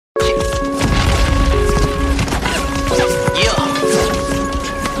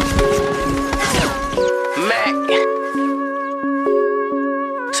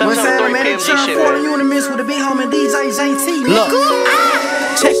773 PMG shit, man. You in the midst with the big homie DJ JT. Look,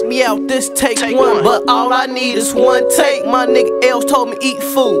 check me out, this take one, but all I need is one take. My nigga Els told me eat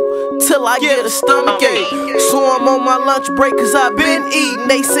food till I get a stomach ache. So I'm on my lunch break cause I been eating.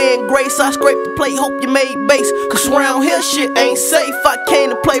 They saying grace, I scrape the plate, hope you made base. Cause round here shit ain't safe. I came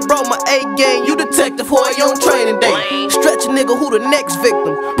to play, bro, my A game. You detective, who are you on training day? Stretch a nigga, who the next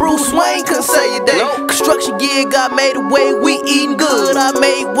victim? Bruce Wayne couldn't say your day. Construction gear got made away, we eating good. I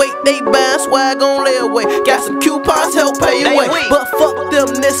made weight, they buying swag on layaway. Got some coupons, help pay your way. But fuck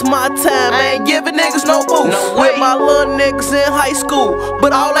them, this my time. I ain't giving niggas no boost. With my little niggas in high school,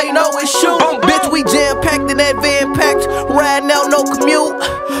 but all they know is shoot. Bitch, we jam-packed in that van packed. Riding out, no commute.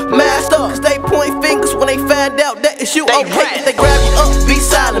 Masked up, cause they point fingers when they find out that it's you. Okay, if they grab you up, be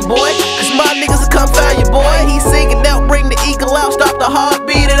silent, boy. Cause my niggas will come find you, boy. He singing out, bring the eagle out. Stop the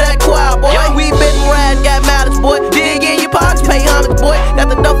heartbeat of that choir, boy. We been riding, got mileage, boy. Dig in your pockets, pay homage, boy. Got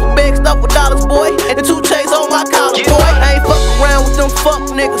the duffel bag stuffed with dollars, boy. And the 2 chains on my collar, boy. I ain't fucking around with them fuck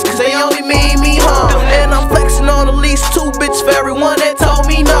niggas, cause they only mean me harm. And I'm flexing on at least 2 bitches for everyone that told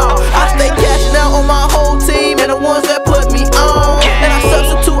me no. I stay cashing out on my whole team and the ones that put me on. And I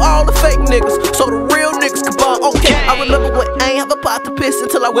substitute all the fake niggas so the real niggas can buy. Okay, I remember when I ain't have a pot to piss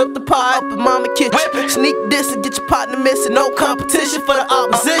until I whipped the pot up in mama kitchen. Sneak this and get your partner missing. No competition for the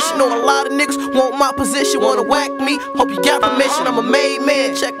opposition. Know a lot of niggas want my position, wanna whack me. Hope you got permission, I'm a made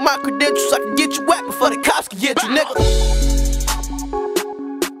man. Check my credentials, I can get you whacked before the cops can get you, nigga.